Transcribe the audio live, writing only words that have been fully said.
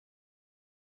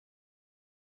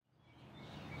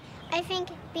I think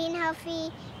being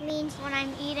healthy means when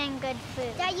I'm eating good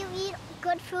food. That you eat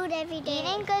good food every day.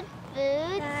 Eating good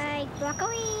food. Like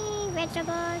broccoli,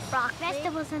 vegetables.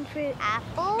 Vegetables and fruit.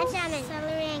 Apples. And salmon.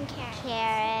 Celery and carrot.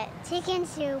 Carrot. Chicken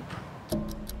soup.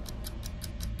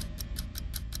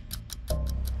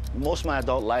 Most of my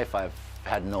adult life, I've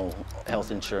had no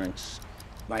health insurance.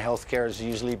 My health care has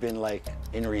usually been like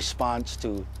in response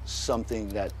to something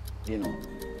that, you know,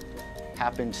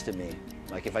 happens to me.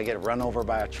 Like if I get run over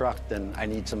by a truck, then I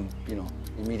need some, you know,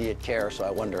 immediate care. So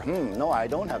I wonder, no, I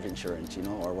don't have insurance, you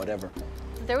know, or whatever.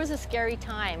 There was a scary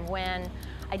time when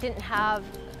I didn't have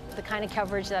the kind of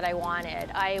coverage that I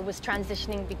wanted. I was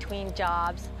transitioning between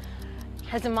jobs.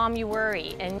 As a mom, you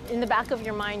worry, and in the back of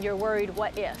your mind, you're worried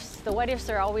what ifs. The what ifs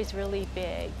are always really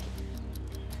big.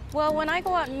 Well, when I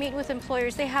go out and meet with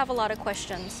employers, they have a lot of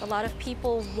questions. A lot of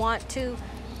people want to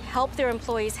help their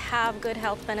employees have good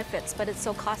health benefits, but it's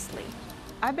so costly.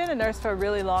 I've been a nurse for a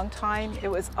really long time. It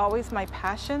was always my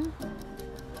passion.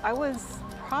 I was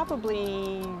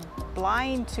probably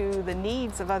blind to the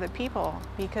needs of other people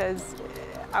because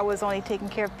I was only taking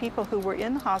care of people who were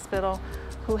in the hospital,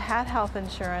 who had health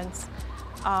insurance,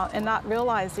 and not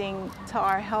realizing to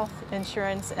our health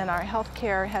insurance and our health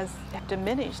care has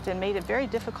diminished and made it very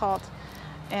difficult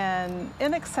and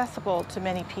inaccessible to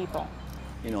many people.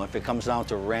 You know, if it comes down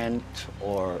to rent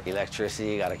or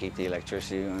electricity, you gotta keep the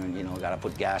electricity, and, you know, gotta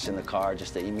put gas in the car,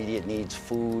 just the immediate needs,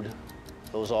 food.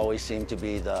 Those always seem to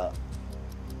be the,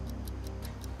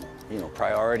 you know,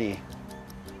 priority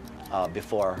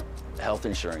before health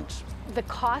insurance. The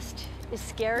cost is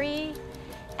scary,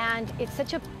 and it's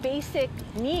such a basic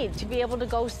need to be able to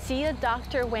go see a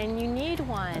doctor when you need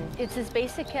one. It's as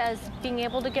basic as being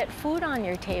able to get food on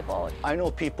your table. I know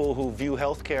people who view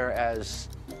healthcare as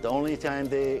the only time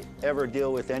they ever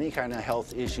deal with any kind of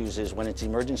health issues is when it's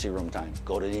emergency room time.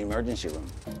 Go to the emergency room,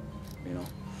 you know,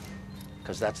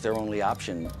 because that's their only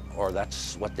option, or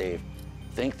that's what they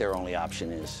think their only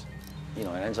option is. You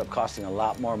know, it ends up costing a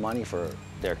lot more money for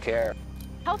their care.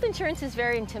 Health insurance is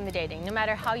very intimidating, no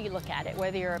matter how you look at it,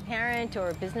 whether you're a parent or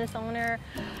a business owner.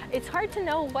 It's hard to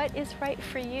know what is right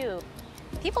for you.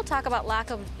 People talk about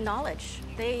lack of knowledge.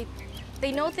 They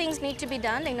know things need to be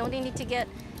done. They know they need to get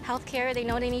health care. They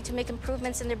know they need to make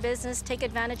improvements in their business, take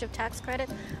advantage of tax credit,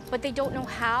 but they don't know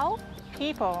how.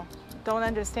 People don't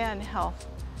understand health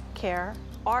care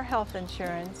or health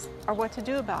insurance or what to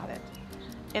do about it.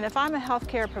 And if I'm a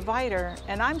healthcare provider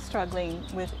and I'm struggling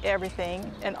with everything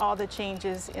and all the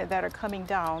changes that are coming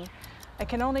down, I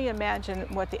can only imagine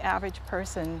what the average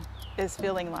person is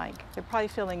feeling like. They're probably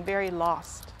feeling very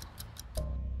lost.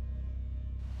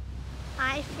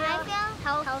 I feel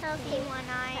healthy when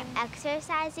I'm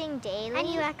exercising daily. And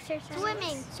you exercise?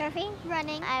 Swimming, surfing,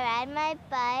 running. I ride my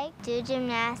bike, do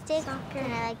gymnastics, soccer.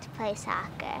 And I like to play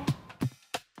soccer.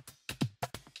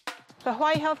 The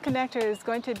Hawaii Health Connector is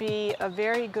going to be a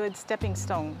very good stepping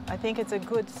stone. I think it's a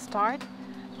good start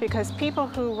because people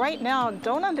who right now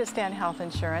don't understand health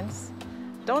insurance,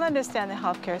 don't understand the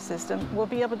healthcare system, will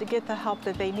be able to get the help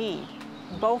that they need,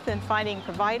 both in finding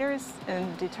providers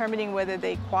and determining whether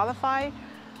they qualify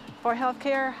for health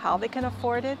care, how they can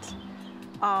afford it.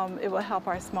 It will help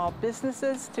our small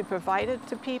businesses to provide it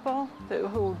to people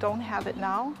who don't have it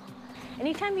now.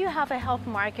 Anytime you have a health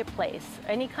marketplace,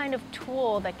 any kind of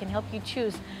tool that can help you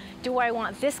choose, do I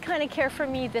want this kind of care for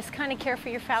me, this kind of care for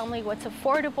your family, what's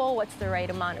affordable, what's the right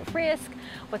amount of risk,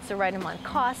 what's the right amount of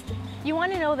cost? You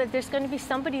want to know that there's going to be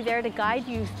somebody there to guide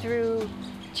you through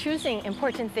choosing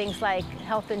important things like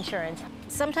health insurance.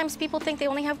 Sometimes people think they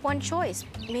only have one choice.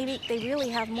 Maybe they really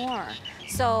have more.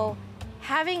 So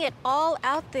having it all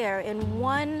out there in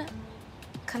one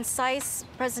concise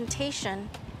presentation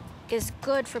is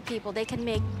good for people. They can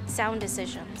make sound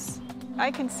decisions. I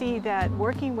can see that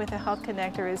working with a Health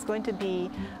Connector is going to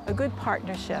be a good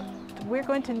partnership. We're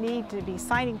going to need to be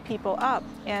signing people up,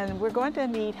 and we're going to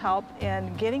need help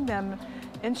in getting them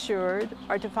insured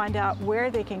or to find out where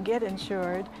they can get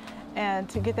insured and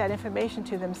to get that information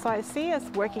to them. So I see us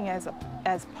working as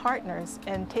partners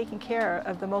and taking care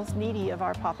of the most needy of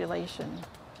our population.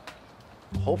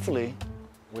 Hopefully,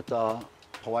 with the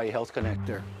Hawaii Health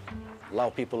Connector, allow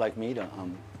people like me to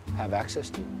have access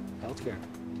to healthcare.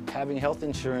 Having health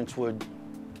insurance would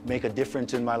make a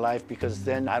difference in my life because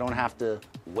then I don't have to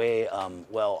weigh,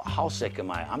 well, how sick am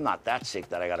I? I'm not that sick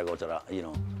that I gotta go to the, you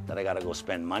know, that I gotta go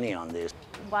spend money on this.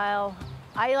 While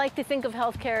I like to think of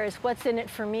healthcare as what's in it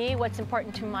for me, what's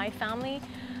important to my family,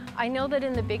 I know that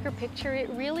in the bigger picture, it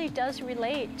really does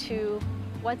relate to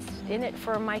what's in it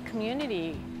for my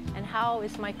community and how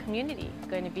is my community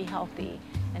going to be healthy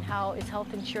and how is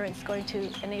health insurance going to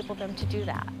enable them to do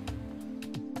that.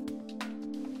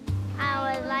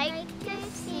 I would like to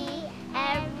see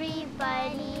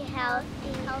everybody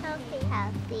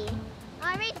healthy.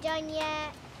 Are we done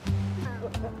yet?